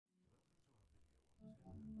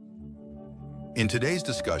In today's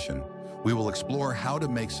discussion, we will explore how to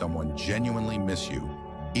make someone genuinely miss you,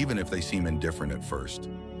 even if they seem indifferent at first.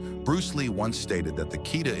 Bruce Lee once stated that the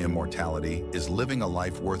key to immortality is living a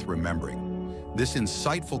life worth remembering. This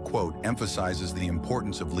insightful quote emphasizes the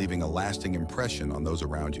importance of leaving a lasting impression on those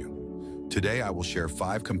around you. Today, I will share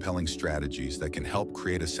 5 compelling strategies that can help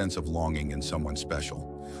create a sense of longing in someone special,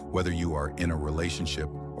 whether you are in a relationship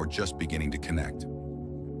or just beginning to connect.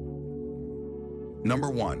 Number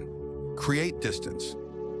 1, create distance.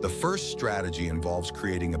 The first strategy involves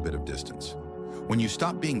creating a bit of distance. When you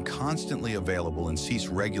stop being constantly available and cease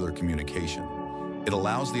regular communication, it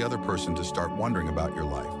allows the other person to start wondering about your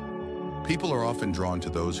life. People are often drawn to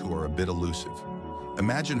those who are a bit elusive.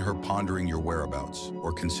 Imagine her pondering your whereabouts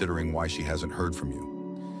or considering why she hasn't heard from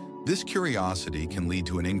you. This curiosity can lead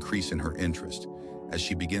to an increase in her interest as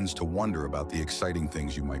she begins to wonder about the exciting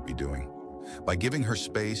things you might be doing. By giving her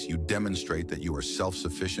space, you demonstrate that you are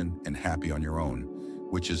self-sufficient and happy on your own,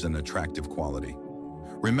 which is an attractive quality.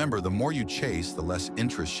 Remember, the more you chase, the less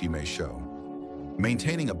interest she may show.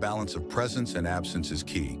 Maintaining a balance of presence and absence is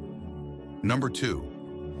key. Number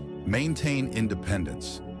 2, maintain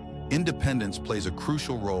independence. Independence plays a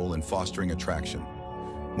crucial role in fostering attraction.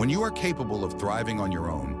 When you are capable of thriving on your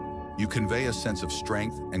own, you convey a sense of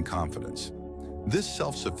strength and confidence. This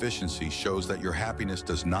self-sufficiency shows that your happiness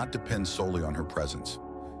does not depend solely on her presence.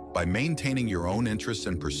 By maintaining your own interests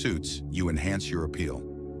and pursuits, you enhance your appeal.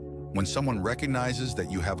 When someone recognizes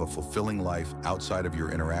that you have a fulfilling life outside of your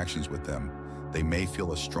interactions with them, they may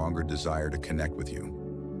feel a stronger desire to connect with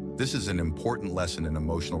you. This is an important lesson in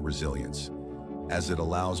emotional resilience, as it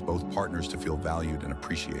allows both partners to feel valued and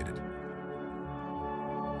appreciated.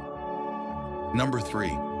 Number 3,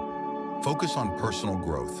 focus on personal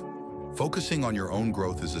growth. Focusing on your own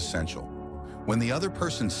growth is essential. When the other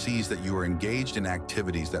person sees that you are engaged in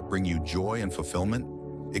activities that bring you joy and fulfillment,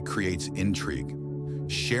 it creates intrigue.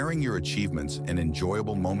 Sharing your achievements and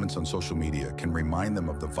enjoyable moments on social media can remind them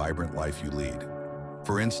of the vibrant life you lead.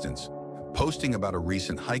 For instance, posting about a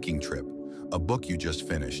recent hiking trip, a book you just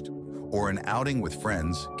finished, or an outing with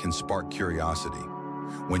friends can spark curiosity.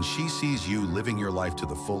 When she sees you living your life to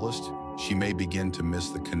the fullest, she may begin to miss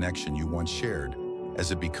the connection you once shared,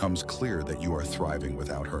 as it becomes clear that you are thriving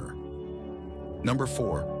without her. Number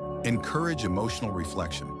 4, encourage emotional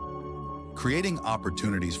reflection. Creating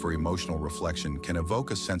opportunities for emotional reflection can evoke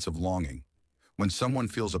a sense of longing. When someone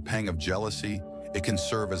feels a pang of jealousy, it can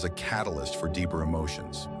serve as a catalyst for deeper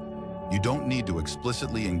emotions. You don't need to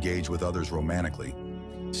explicitly engage with others romantically.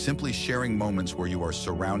 Simply sharing moments where you are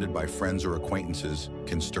surrounded by friends or acquaintances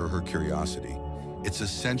can stir her curiosity. It's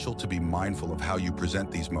essential to be mindful of how you present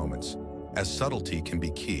these moments, as subtlety can be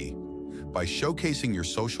key. By showcasing your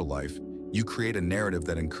social life, you create a narrative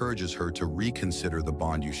that encourages her to reconsider the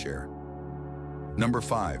bond you share. Number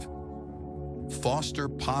 5, foster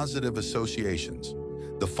positive associations.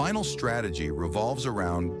 The final strategy revolves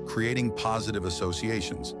around creating positive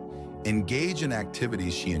associations. Engage in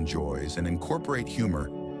activities she enjoys and incorporate humor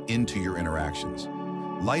into your interactions.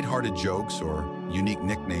 Lighthearted jokes or unique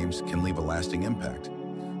nicknames can leave a lasting impact.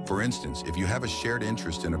 For instance, if you have a shared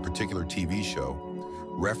interest in a particular TV show,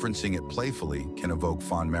 referencing it playfully can evoke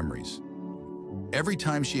fond memories. Every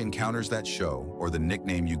time she encounters that show or the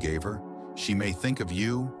nickname you gave her, she may think of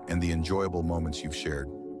you and the enjoyable moments you've shared.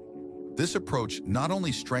 This approach not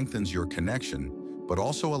only strengthens your connection, but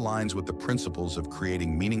also aligns with the principles of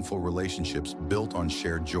creating meaningful relationships built on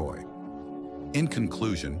shared joy. In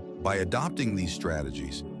conclusion, by adopting these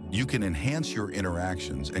strategies, you can enhance your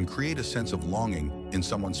interactions and create a sense of longing in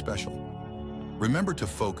someone special. Remember to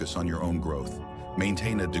focus on your own growth,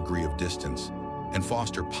 maintain a degree of distance, and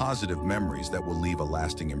foster positive memories that will leave a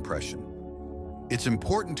lasting impression. It's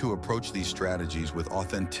important to approach these strategies with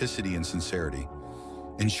authenticity and sincerity,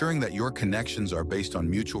 ensuring that your connections are based on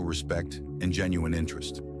mutual respect and genuine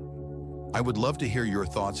interest. I would love to hear your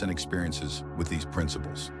thoughts and experiences with these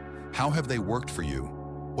principles. How have they worked for you?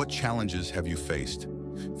 What challenges have you faced?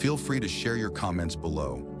 Feel free to share your comments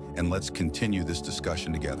below, and let's continue this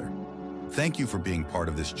discussion together. Thank you for being part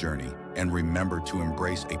of this journey, and remember to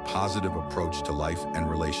embrace a positive approach to life and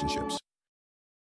relationships.